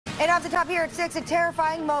And off the top here at 6, a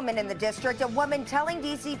terrifying moment in the district. A woman telling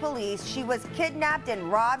D.C. police she was kidnapped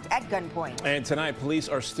and robbed at gunpoint. And tonight, police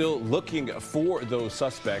are still looking for those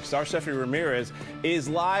suspects. Our Stephanie Ramirez is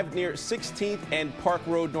live near 16th and Park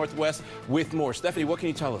Road Northwest with more. Stephanie, what can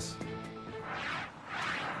you tell us?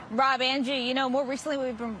 Rob, Angie, you know, more recently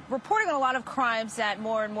we've been reporting on a lot of crimes that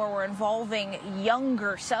more and more were involving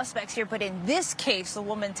younger suspects here. But in this case, the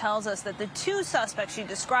woman tells us that the two suspects she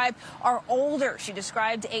described are older. She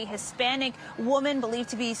described a Hispanic woman believed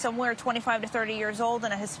to be somewhere 25 to 30 years old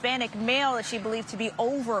and a Hispanic male that she believed to be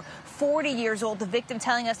over 40 years old. The victim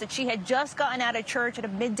telling us that she had just gotten out of church at a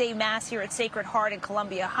midday mass here at Sacred Heart in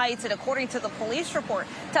Columbia Heights. And according to the police report,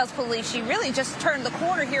 tells police she really just turned the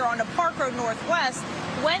corner here onto Park Road Northwest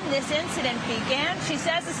when this incident began. She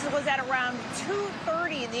says this was at around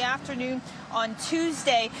 2:30 in the afternoon on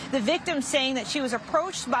Tuesday. The victim saying that she was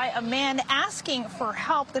approached by a man asking for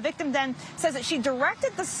help. The victim then says that she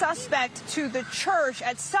directed the suspect to the church.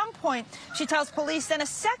 At some point, she tells police, then a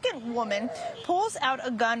second woman pulls out a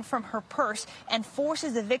gun from her purse and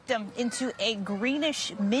forces the victim into a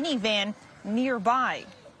greenish minivan nearby.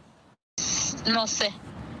 No sé.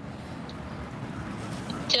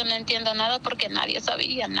 Yo no entiendo nada porque nadie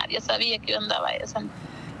sabía que yo andaba esa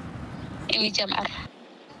en mi chamarra.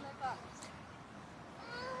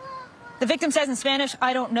 The victim says in Spanish,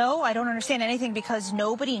 I don't know. I don't understand anything because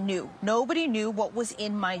nobody knew. Nobody knew what was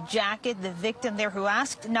in my jacket. The victim there who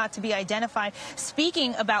asked not to be identified,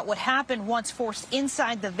 speaking about what happened once forced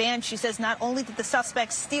inside the van. She says not only did the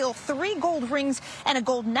suspect steal 3 gold rings and a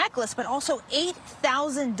gold necklace, but also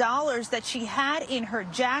 $8,000 that she had in her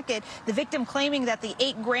jacket. The victim claiming that the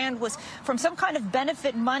 $8 grand was from some kind of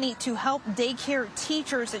benefit money to help daycare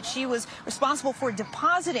teachers that she was responsible for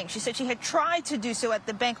depositing. She said she had tried to do so at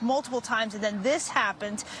the bank multiple times, and then this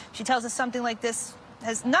happened. She tells us nothing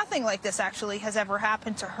like this actually has ever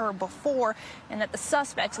happened to her before, and that the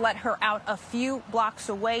suspects let her out a few blocks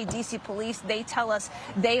away. D.C. police, they tell us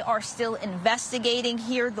they are still investigating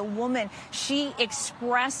here. The woman, she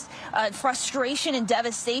expressed frustration and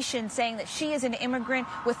devastation, saying that she is an immigrant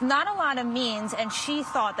with not a lot of means, and she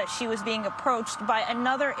thought that she was being approached by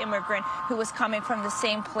another immigrant who was coming from the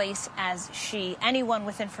same place as she. Anyone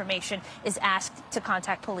with information is asked to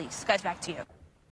contact police. Guys, back to you.